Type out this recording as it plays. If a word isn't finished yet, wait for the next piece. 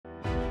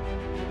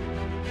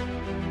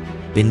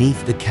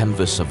Beneath the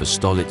canvas of a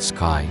starlit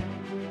sky,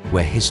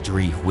 where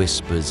history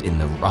whispers in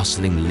the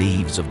rustling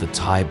leaves of the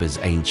Tiber's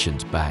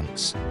ancient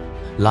banks,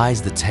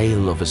 lies the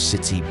tale of a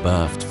city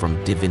birthed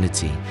from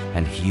divinity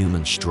and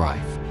human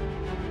strife.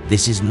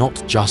 This is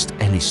not just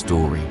any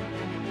story,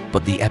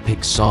 but the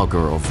epic saga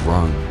of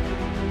Rome,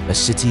 a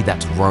city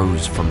that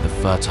rose from the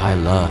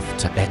fertile earth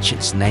to etch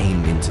its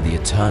name into the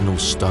eternal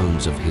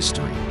stones of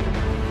history.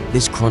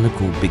 This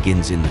chronicle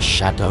begins in the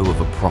shadow of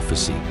a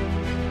prophecy,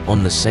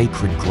 on the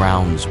sacred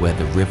grounds where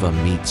the river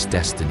meets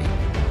destiny,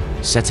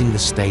 setting the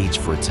stage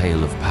for a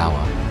tale of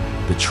power,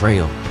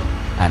 betrayal,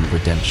 and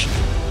redemption.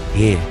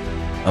 Here,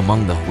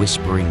 among the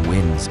whispering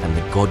winds and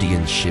the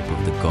guardianship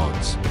of the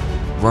gods,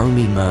 Rome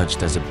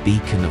emerged as a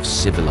beacon of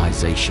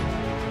civilization,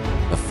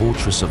 a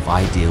fortress of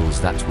ideals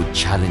that would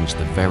challenge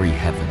the very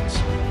heavens.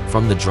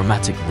 From the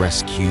dramatic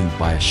rescue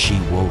by a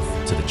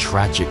she-wolf to the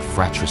tragic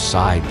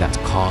fratricide that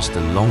cast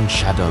a long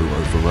shadow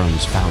over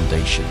Rome's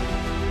foundation,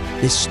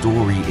 this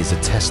story is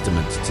a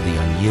testament to the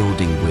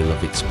unyielding will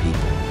of its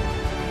people,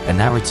 a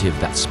narrative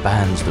that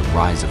spans the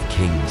rise of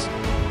kings,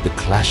 the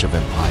clash of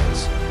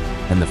empires,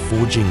 and the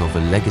forging of a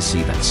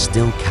legacy that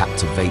still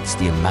captivates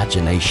the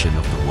imagination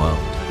of the world.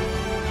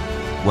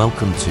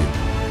 Welcome to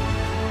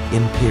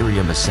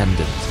Imperium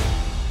Ascendant,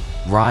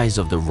 Rise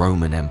of the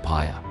Roman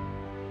Empire.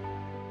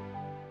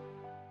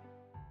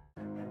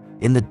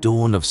 In the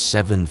dawn of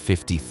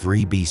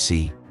 753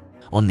 BC,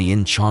 on the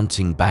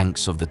enchanting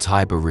banks of the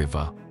Tyber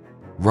River,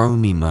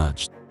 Rome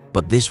emerged,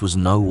 but this was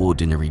no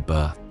ordinary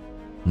birth.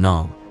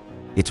 No,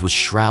 it was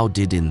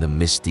shrouded in the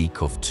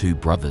mystique of two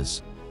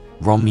brothers,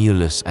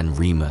 Romulus and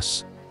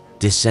Remus,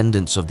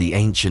 descendants of the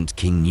ancient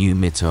king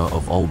Numitor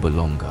of Alba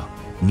Longa.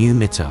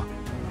 Numitor,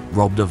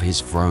 robbed of his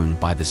throne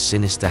by the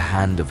sinister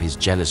hand of his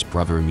jealous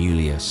brother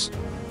Amulius,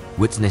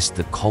 witnessed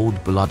the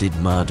cold-blooded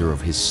murder of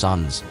his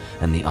sons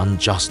and the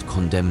unjust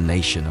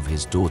condemnation of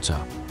his daughter,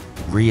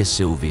 Rhea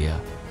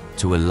Silvia,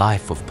 to a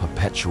life of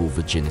perpetual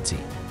virginity.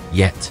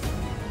 Yet,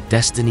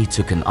 destiny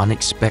took an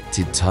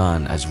unexpected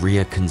turn as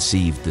Rhea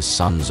conceived the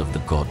sons of the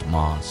god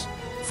Mars,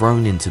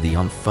 thrown into the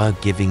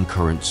unforgiving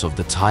currents of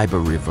the Tyber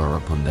River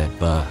upon their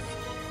birth.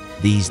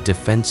 These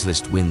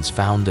defenseless twins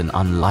found an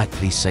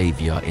unlikely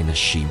savior in a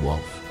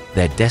she-wolf,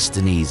 their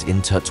destinies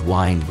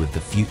intertwined with the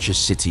future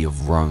city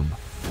of Rome.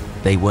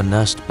 They were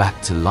nursed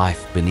back to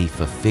life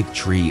beneath a fig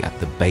tree at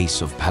the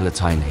base of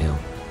Palatine Hill.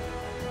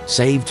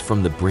 Saved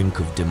from the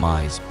brink of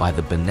demise by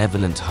the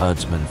benevolent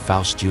herdsman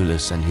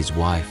Faustulus and his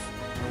wife,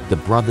 the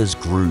brothers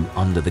grew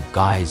under the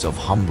guise of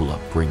humble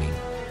upbringing.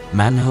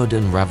 Manhood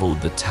unraveled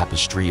the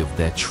tapestry of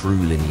their true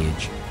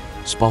lineage,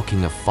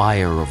 sparking a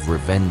fire of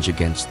revenge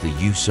against the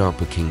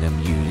usurper king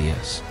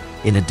Amulius.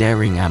 In a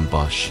daring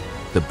ambush,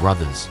 the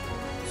brothers,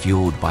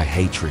 fueled by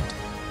hatred,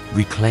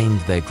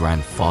 reclaimed their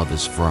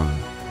grandfather's throne,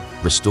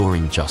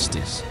 restoring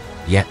justice.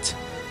 Yet,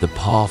 the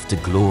path to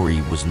glory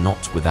was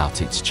not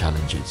without its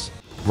challenges.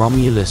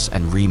 Romulus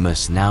and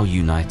Remus, now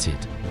united,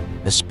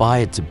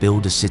 aspired to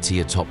build a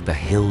city atop the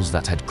hills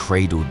that had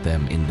cradled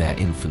them in their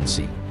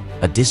infancy.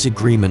 A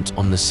disagreement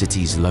on the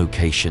city's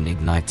location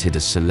ignited a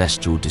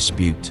celestial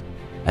dispute,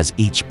 as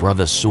each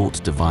brother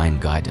sought divine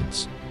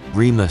guidance.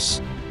 Remus,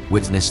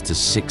 witness to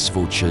 6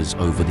 vultures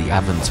over the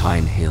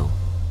Aventine Hill,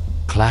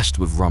 clashed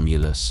with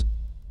Romulus,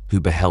 who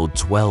beheld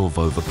 12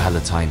 over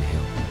Palatine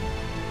Hill.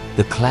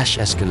 The clash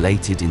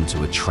escalated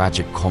into a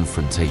tragic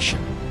confrontation,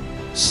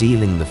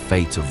 sealing the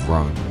fate of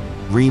Rome.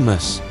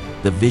 Remus,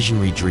 the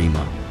visionary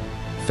dreamer,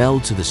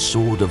 fell to the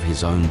sword of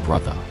his own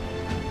brother,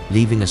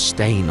 leaving a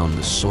stain on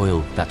the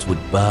soil that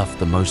would birth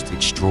the most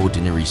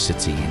extraordinary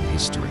city in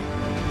history.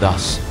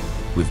 Thus,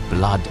 with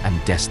blood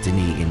and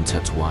destiny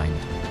intertwined,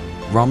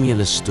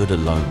 Romulus stood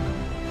alone,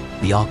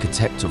 the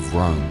architect of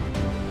Rome,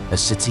 a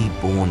city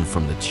born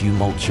from the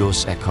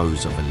tumultuous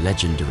echoes of a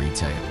legendary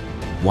tale.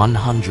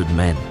 100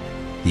 men,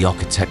 the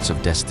architects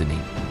of destiny,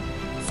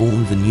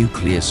 formed the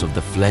nucleus of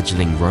the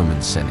fledgling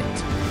Roman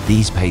Senate.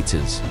 These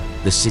patres,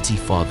 the city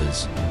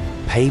fathers,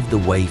 paved the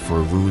way for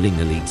a ruling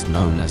elite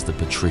known as the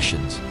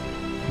patricians,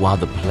 while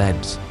the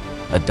plebs,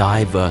 a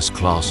diverse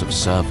class of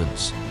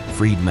servants,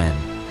 freedmen,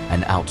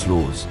 and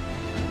outlaws,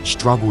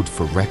 struggled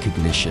for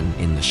recognition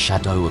in the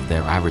shadow of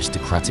their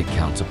aristocratic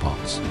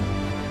counterparts.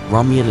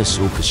 Romulus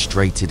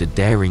orchestrated a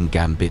daring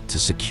gambit to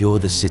secure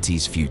the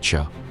city's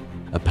future,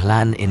 a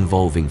plan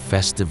involving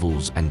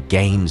festivals and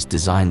games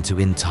designed to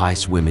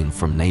entice women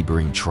from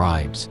neighboring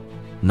tribes,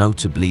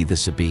 notably the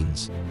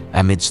Sabines.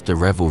 Amidst the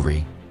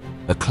revelry,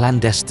 a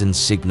clandestine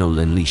signal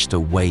unleashed a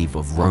wave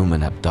of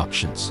Roman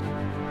abductions,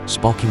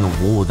 sparking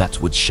a war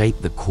that would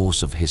shape the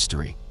course of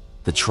history.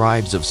 The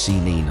tribes of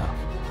Sinina,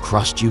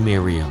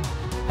 Crustumerium,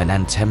 and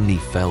Antemne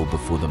fell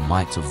before the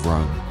might of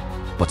Rome,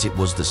 but it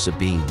was the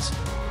Sabines,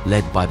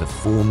 led by the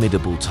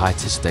formidable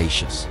Titus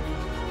Statius,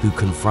 who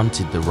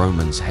confronted the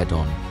Romans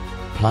head-on,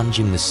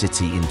 plunging the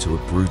city into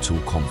a brutal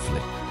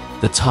conflict.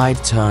 The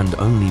tide turned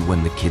only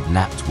when the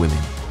kidnapped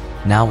women,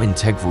 now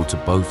integral to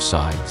both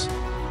sides,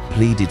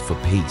 pleaded for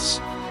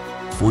peace,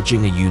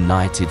 forging a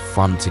united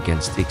front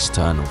against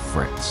external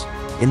threats.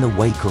 In the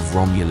wake of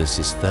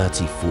Romulus's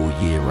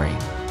 34-year reign,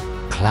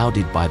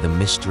 clouded by the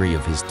mystery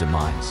of his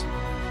demise.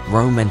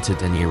 Rome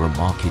entered an era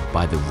marked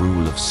by the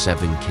rule of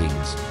 7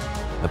 kings,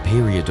 a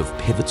period of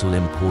pivotal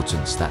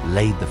importance that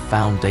laid the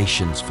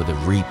foundations for the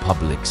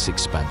Republic's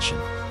expansion.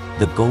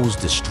 The Gauls'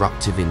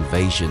 destructive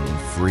invasion in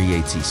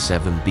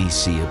 387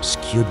 BC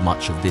obscured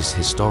much of this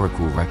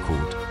historical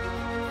record,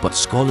 but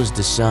scholars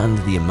discerned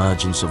the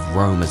emergence of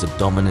Rome as a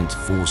dominant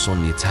force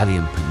on the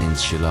Italian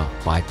peninsula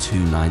by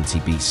 290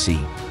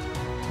 BC.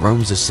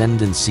 Rome's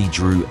ascendancy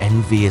drew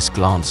envious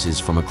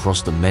glances from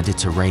across the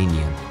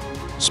Mediterranean,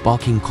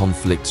 sparking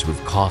conflicts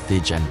with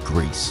Carthage and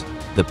Greece.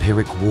 The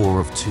Pyrrhic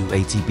War of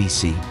 280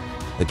 BC,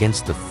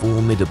 against the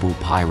formidable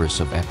Pyrrhus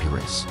of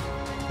Epirus,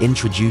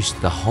 introduced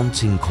the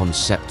haunting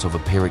concept of a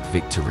Pyrrhic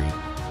victory,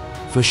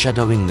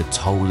 foreshadowing the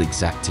toll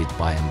exacted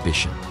by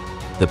ambition.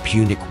 The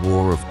Punic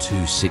War of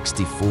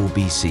 264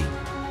 BC,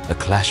 a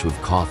clash with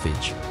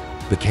Carthage,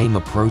 became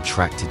a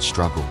protracted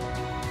struggle,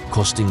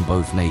 costing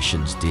both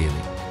nations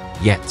dearly.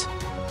 Yet,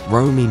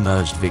 Rome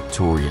emerged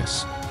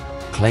victorious,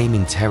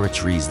 claiming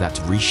territories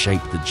that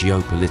reshaped the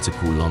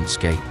geopolitical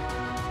landscape: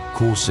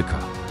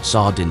 Corsica,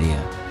 Sardinia,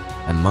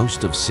 and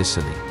most of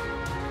Sicily.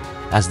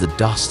 As the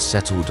dust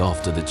settled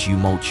after the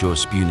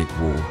tumultuous Punic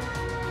War,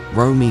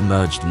 Rome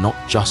emerged not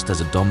just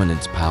as a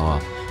dominant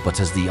power, but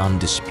as the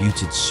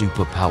undisputed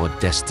superpower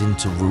destined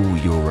to rule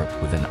Europe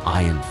with an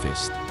iron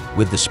fist.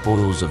 With the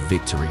spoils of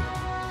victory,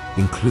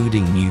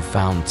 including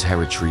newfound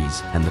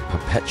territories and the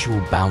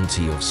perpetual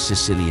bounty of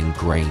Sicilian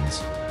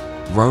grains,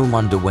 Rome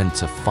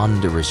underwent a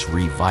thunderous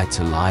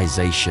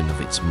revitalization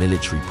of its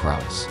military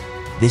prowess.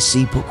 This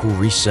epochal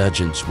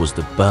resurgence was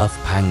the birth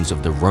pangs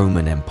of the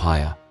Roman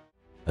Empire,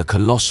 a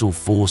colossal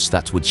force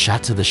that would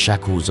shatter the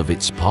shackles of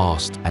its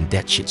past and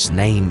etch its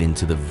name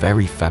into the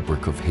very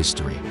fabric of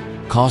history.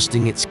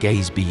 Casting its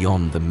gaze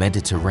beyond the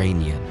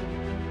Mediterranean,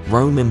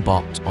 Rome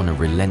embarked on a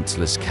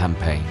relentless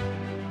campaign,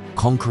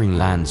 conquering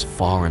lands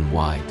far and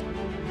wide,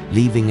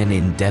 leaving an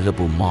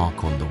indelible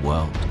mark on the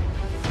world.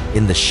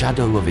 In the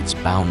shadow of its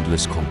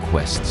boundless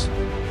conquests,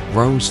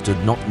 Rome stood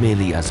not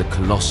merely as a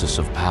colossus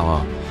of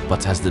power,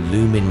 but as the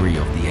luminary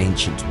of the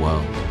ancient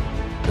world,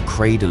 the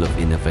cradle of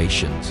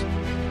innovations,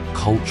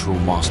 cultural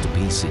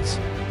masterpieces,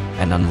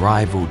 and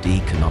unrivaled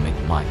economic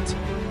might.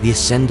 The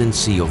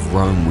ascendancy of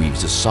Rome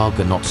weaves a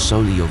saga not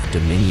solely of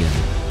dominion,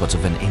 but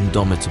of an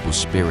indomitable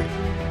spirit,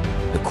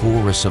 the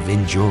chorus of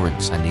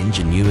endurance and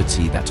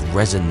ingenuity that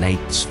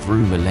resonates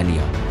through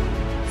millennia,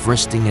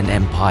 thrusting an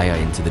empire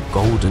into the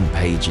golden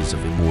pages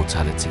of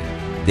immortality.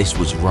 This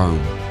was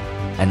Rome,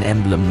 an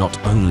emblem not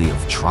only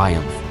of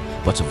triumph,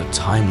 but of a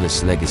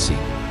timeless legacy,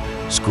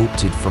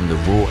 sculpted from the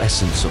raw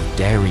essence of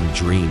daring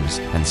dreams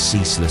and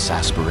ceaseless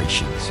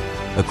aspirations.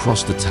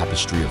 Across the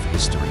tapestry of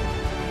history,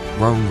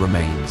 Rome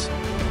remains,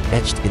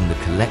 etched in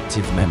the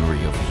collective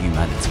memory of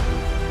humanity,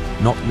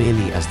 not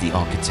merely as the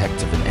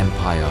architect of an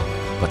empire,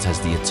 but as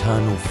the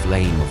eternal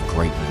flame of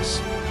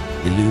greatness,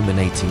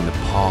 illuminating the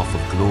path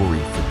of glory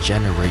for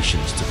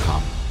generations to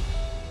come.